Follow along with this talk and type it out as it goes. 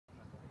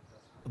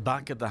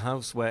Back at the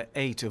house where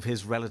 8 of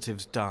his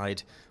relatives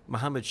died,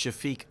 Mohammed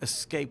Shafiq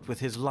escaped with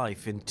his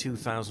life in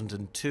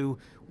 2002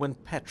 when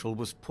petrol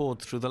was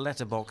poured through the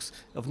letterbox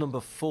of number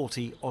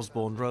 40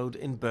 Osborne Road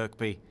in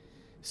Birkby.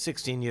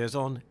 16 years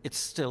on, it's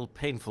still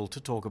painful to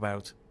talk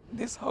about.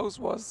 This house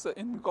was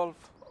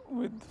engulfed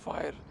with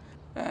fire,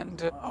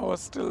 and I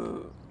was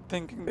still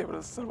thinking they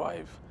will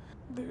survive.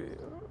 The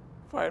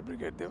fire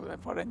brigade, the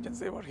fire engines,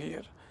 they were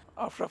here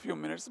after a few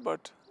minutes,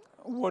 but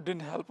what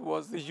didn't help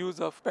was the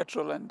use of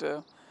petrol, and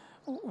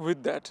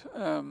with that,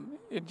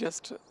 it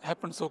just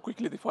happened so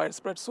quickly, the fire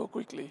spread so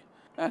quickly,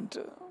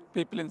 and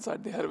people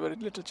inside, they had very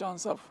little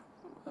chance of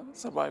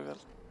survival.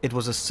 It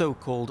was a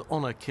so-called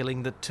honour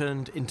killing that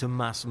turned into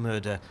mass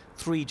murder.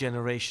 3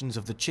 generations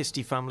of the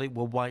Chisti family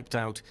were wiped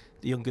out,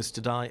 the youngest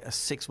to die a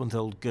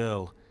 6-month-old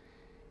girl.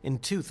 In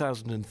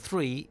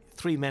 2003,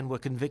 3 men were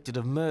convicted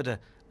of murder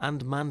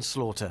and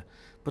manslaughter,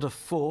 but a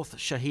 4th,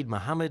 Shahid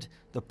Mohammed,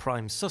 the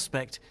prime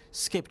suspect,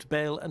 skipped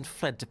bail and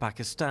fled to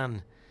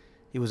Pakistan.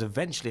 He was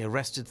eventually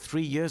arrested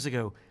 3 years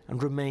ago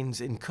and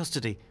remains in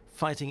custody,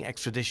 fighting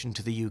extradition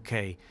to the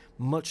UK,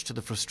 much to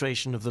the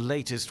frustration of the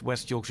latest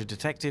West Yorkshire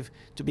detective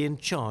to be in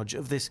charge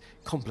of this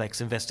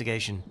complex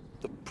investigation.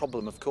 The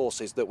problem, of course,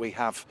 is that we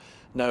have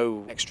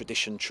no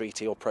extradition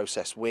treaty or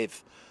process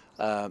with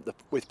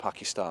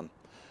Pakistan,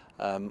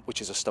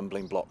 which is a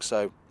stumbling block.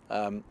 So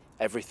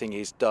everything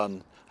is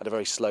done at a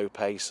very slow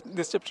pace.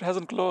 This chapter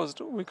hasn't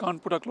closed. We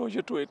can't put a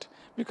closure to it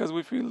because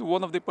we feel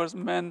one of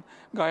the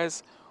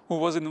guys who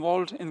was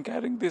involved in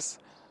carrying this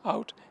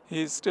out,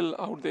 he's still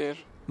out there.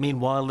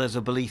 Meanwhile, there's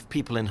a belief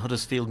people in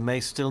Huddersfield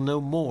may still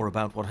know more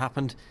about what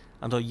happened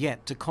and are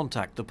yet to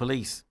contact the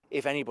police.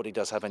 If anybody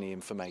does have any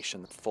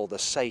information, for the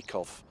sake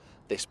of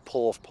this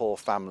poor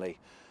family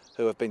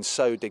who have been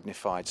so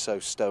dignified, so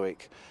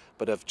stoic,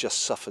 but have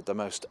just suffered the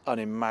most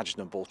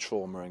unimaginable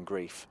trauma and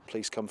grief,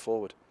 please come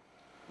forward.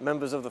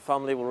 Members of the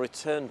family will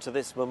return to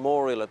this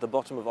memorial at the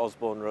bottom of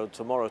Osborne Road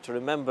tomorrow to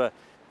remember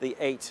the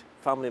 8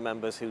 family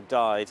members who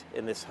died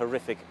in this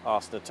horrific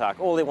arson attack.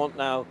 All they want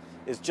now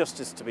is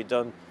justice to be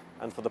done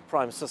and for the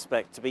prime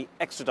suspect to be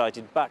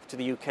extradited back to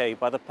the UK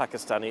by the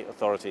Pakistani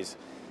authorities.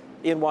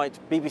 Ian White,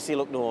 BBC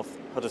Look North,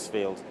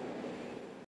 Huddersfield.